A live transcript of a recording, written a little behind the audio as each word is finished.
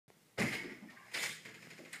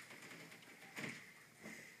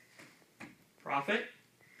Prophet?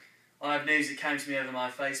 I have news that came to me over my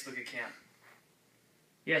Facebook account.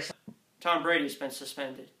 Yes. Tom Brady's been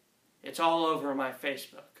suspended. It's all over my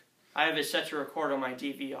Facebook. I have it set to record on my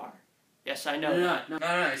DVR. Yes, I know. No,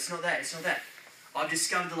 it's not that. It's not that. I've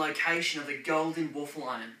discovered the location of the golden waffle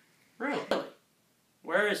iron. Really?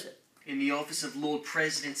 Where is it? In the office of Lord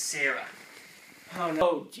President Sarah. Oh, no.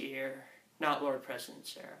 Oh, dear. Not Lord President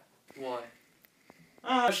Sarah. Why?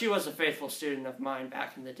 She was a faithful student of mine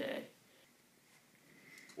back in the day.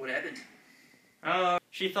 What happened?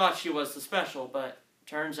 She thought she was the special, but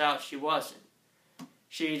turns out she wasn't.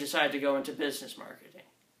 She decided to go into business marketing.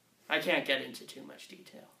 I can't get into too much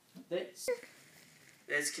detail.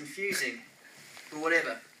 That's confusing. But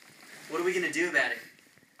whatever. What are we going to do about it?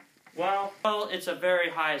 Well, it's a very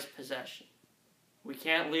high possession. We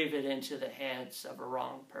can't leave it into the hands of a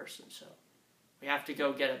wrong person, so we have to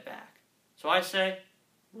go get it back. So I say,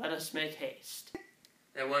 let us make haste.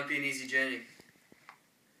 That won't be an easy journey.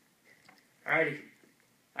 Alrighty.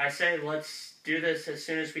 I say, let's do this as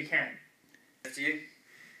soon as we can. After you.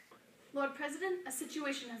 Lord President, a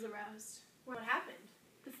situation has aroused. What happened?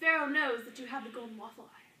 The Pharaoh knows that you have the golden waffle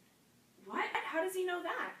iron. What? How does he know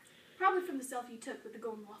that? Probably from the selfie you took with the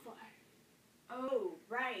golden waffle iron. Oh,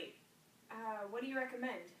 right. What do you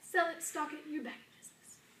recommend? Sell it, stock it, you're back in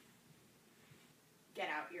business. Get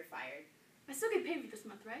out, you're fired. I still get paid for this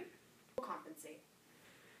month, right? We'll compensate.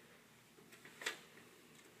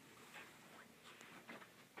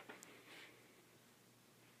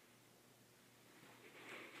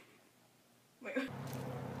 Wait.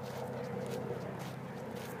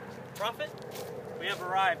 Prophet, we have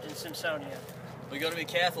arrived in Simpsonia. We got to be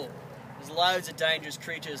careful. There's loads of dangerous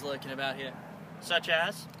creatures lurking about here. Such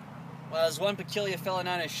as? Well, there's one peculiar fellow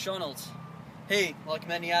known as Shonald. He, like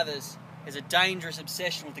many others, has a dangerous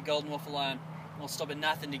obsession with the golden waffle iron. Will stop at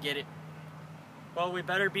nothing to get it. Well, we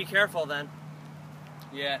better be careful then.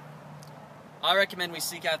 Yeah. I recommend we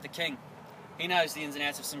seek out the king. He knows the ins and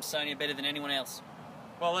outs of Simpsonia better than anyone else.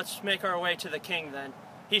 Well, let's make our way to the king then.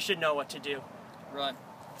 He should know what to do. Right.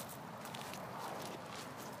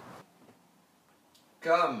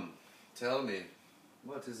 Come, tell me,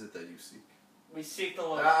 what is it that you seek? We seek the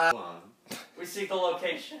location. Go on. We seek the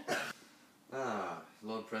location.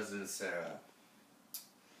 Lord President Sarah.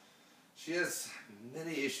 She has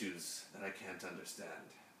many issues that I can't understand.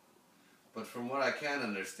 But from what I can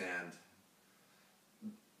understand,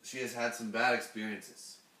 she has had some bad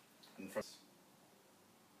experiences.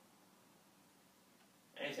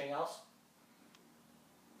 Anything else?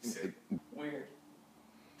 Sick. Weird.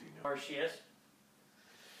 Do you know? Where she is?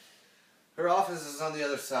 Her office is on the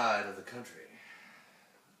other side of the country.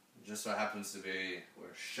 It just so happens to be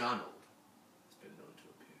where Shonald has been known to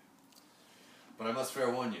appear. But I must fair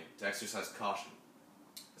warn you to exercise caution,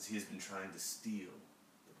 as he has been trying to steal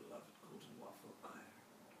the beloved golden waffle iron.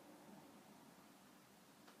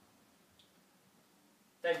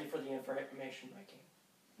 Thank you for the information, my king.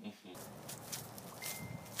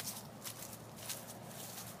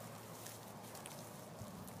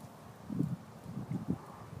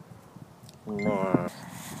 The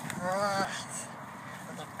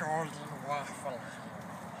golden waffle.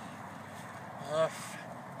 If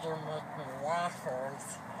you make me waffles,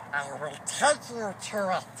 I will take you to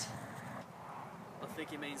it. I think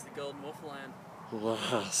he means the golden waffle iron.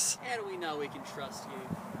 Yes. How do we know we can trust you?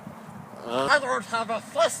 I don't have a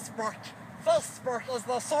Facebook. Facebook is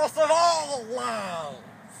the source of all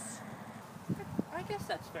lies. I guess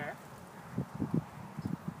that's fair.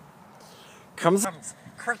 Comes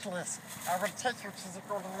quickly. I will take you to the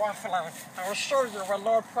golden waffle iron. I will show you where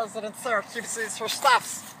Lord President Sarah keeps these her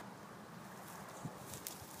stuffs.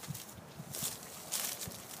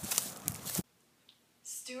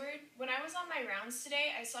 Steward, when I was on my rounds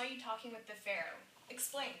today, I saw you talking with the Pharaoh.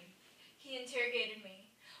 Explain. He interrogated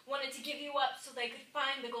me. Wanted to give you up so they could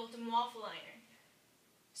find the golden waffle iron.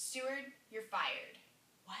 Steward, you're fired.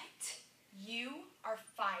 What? You are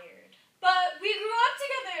fired. But we grew up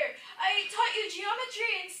together. I taught you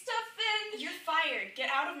geometry and stuff and... You're fired.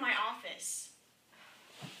 Get out of my office.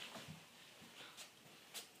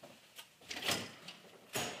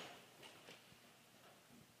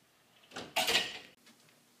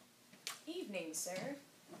 Evening, sir.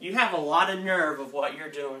 You have a lot of nerve of what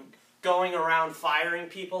you're doing. Going around firing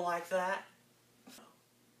people like that.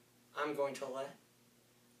 I'm going to let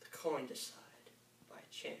the coin decide by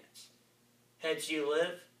chance. Heads you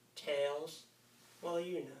live, tails, well,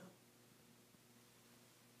 you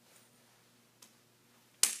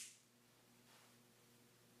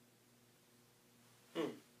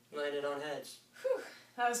know. Landed on heads. Whew,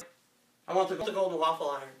 that was... I want the golden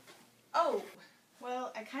waffle iron. Oh,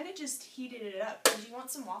 well, I kind of just heated it up. Did you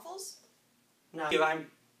want some waffles? No,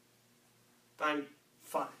 I'm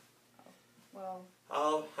fine.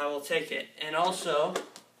 Well, I will take it. And also,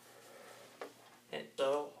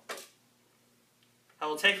 I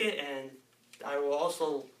will take it, and I will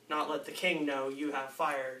also not let the king know you have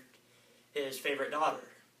fired his favorite daughter.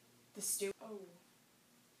 the stew. Oh.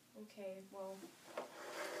 Okay, well.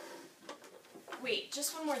 Wait,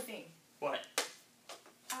 just one more thing. What?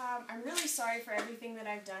 I'm really sorry for everything that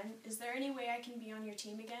I've done. Is there any way I can be on your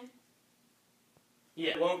team again?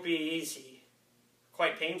 Yeah, it won't be easy.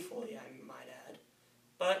 Quite painfully, I might add.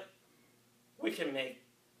 But we can make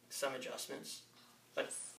some adjustments. But